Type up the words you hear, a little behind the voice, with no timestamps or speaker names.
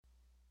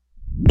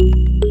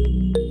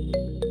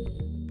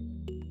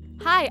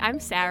Hi,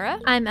 I'm Sarah.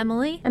 I'm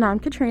Emily. And I'm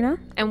Katrina.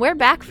 And we're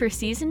back for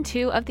Season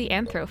 2 of the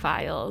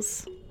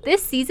Anthrophiles.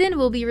 This season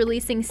we'll be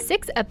releasing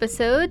 6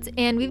 episodes,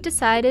 and we've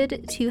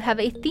decided to have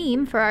a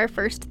theme for our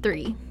first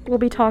 3. We'll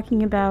be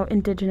talking about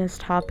Indigenous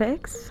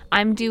topics.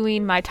 I'm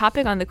doing my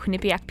topic on the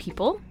Quinnipiac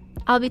people.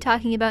 I'll be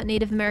talking about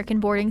Native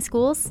American boarding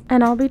schools.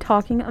 And I'll be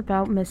talking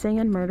about missing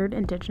and murdered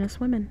Indigenous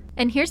women.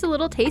 And here's a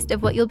little taste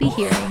of what you'll be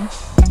hearing.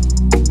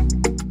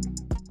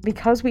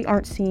 Because we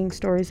aren't seeing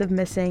stories of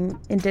missing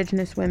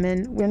Indigenous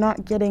women, we're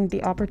not getting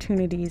the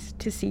opportunities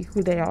to see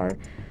who they are.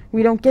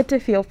 We don't get to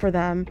feel for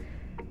them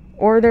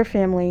or their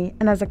family,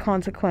 and as a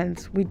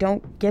consequence, we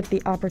don't get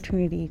the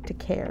opportunity to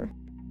care.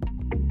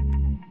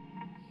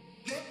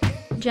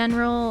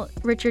 General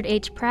Richard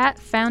H. Pratt,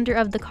 founder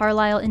of the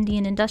Carlisle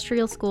Indian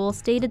Industrial School,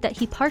 stated that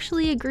he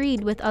partially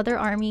agreed with other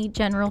Army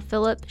General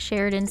Philip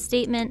Sheridan's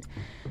statement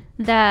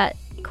that,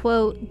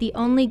 quote, "the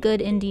only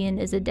good Indian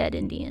is a dead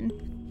Indian."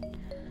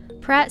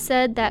 Pratt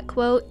said that,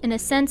 quote, "in a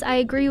sense I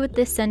agree with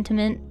this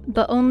sentiment,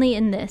 but only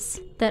in this,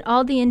 that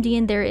all the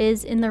Indian there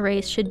is in the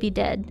race should be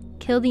dead.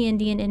 Kill the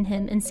Indian in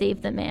him and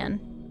save the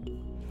man."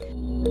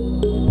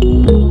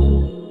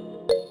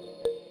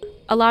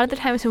 A lot of the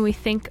times when we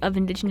think of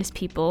Indigenous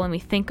people and we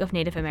think of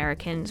Native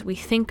Americans, we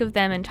think of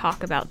them and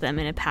talk about them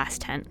in a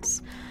past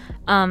tense.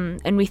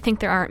 And we think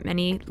there aren't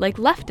many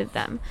left of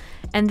them.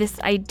 And this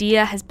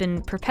idea has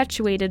been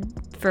perpetuated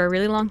for a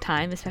really long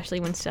time, especially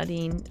when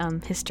studying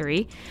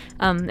history.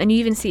 And you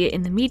even see it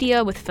in the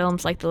media with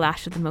films like The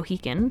Last of the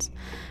Mohicans,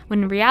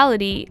 when in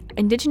reality,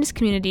 Indigenous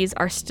communities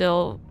are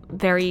still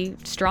very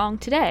strong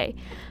today,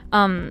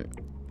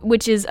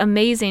 which is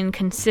amazing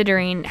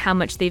considering how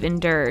much they've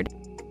endured.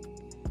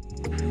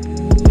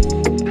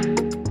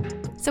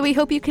 So we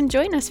hope you can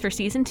join us for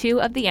Season 2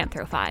 of the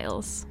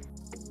Anthrophiles.